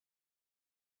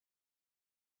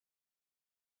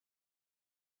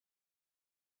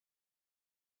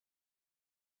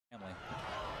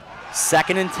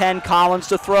2nd and 10, Collins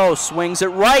to throw, swings it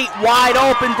right, wide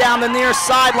open down the near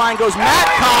sideline, goes Matt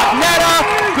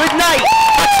Cognetta, good night,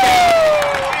 touchdown.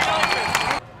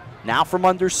 Now from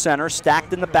under center,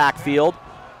 stacked in the backfield,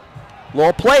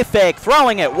 little play fake,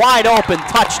 throwing it, wide open,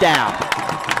 touchdown.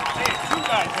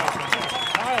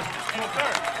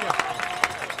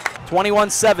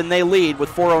 21-7, they lead with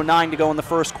 4:09 to go in the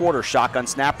first quarter. Shotgun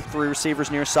snap, 3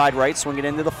 receivers near side right, swing it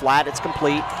into the flat, it's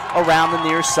complete. Around the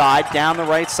near side, down the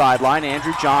right sideline,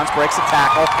 Andrew Johns breaks a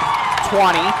tackle.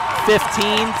 20,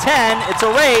 15, 10, it's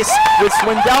a race with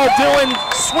Swindell doing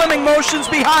swimming motions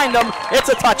behind him. It's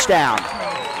a touchdown.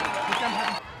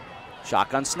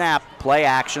 Shotgun snap, play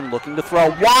action, looking to throw,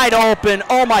 wide open,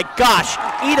 oh my gosh,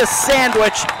 eat a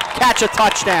sandwich, catch a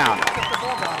touchdown.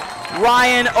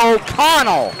 Ryan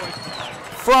O'Connell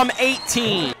from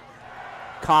 18.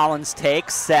 Collins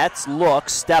takes, sets,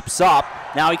 looks, steps up.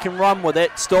 Now he can run with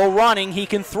it, still running, he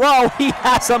can throw, he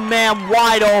has a man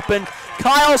wide open.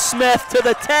 Kyle Smith to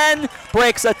the 10,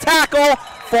 breaks a tackle,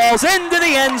 falls into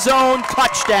the end zone,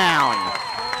 touchdown.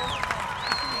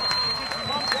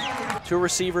 2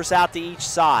 receivers out to each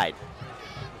side.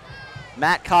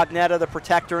 Matt Cognetta, the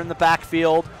protector in the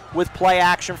backfield, with play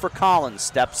action for Collins.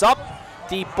 Steps up,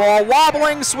 deep ball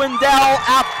wobbling, Swindell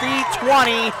at the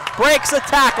 20, breaks a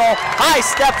tackle, high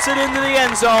steps it into the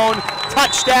end zone,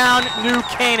 touchdown New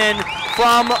Canaan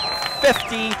from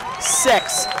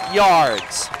 56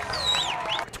 yards.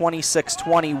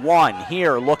 26-21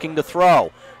 here, looking to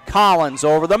throw. Collins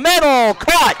over the middle,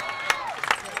 caught!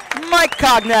 Mike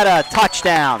Cognetta,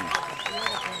 touchdown.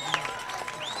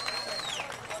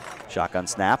 Shotgun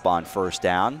snap on 1st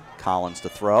down. Collins to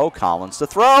throw,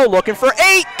 looking for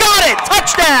 8, got it,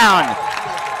 touchdown!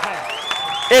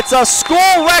 It's a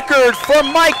school record for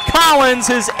Mike Collins,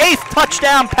 his 8th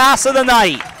touchdown pass of the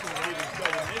night.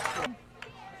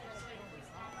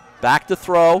 Back to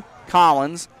throw,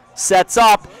 Collins sets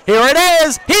up, here it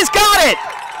is, he's got it!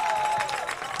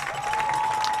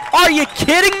 Are you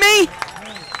kidding me?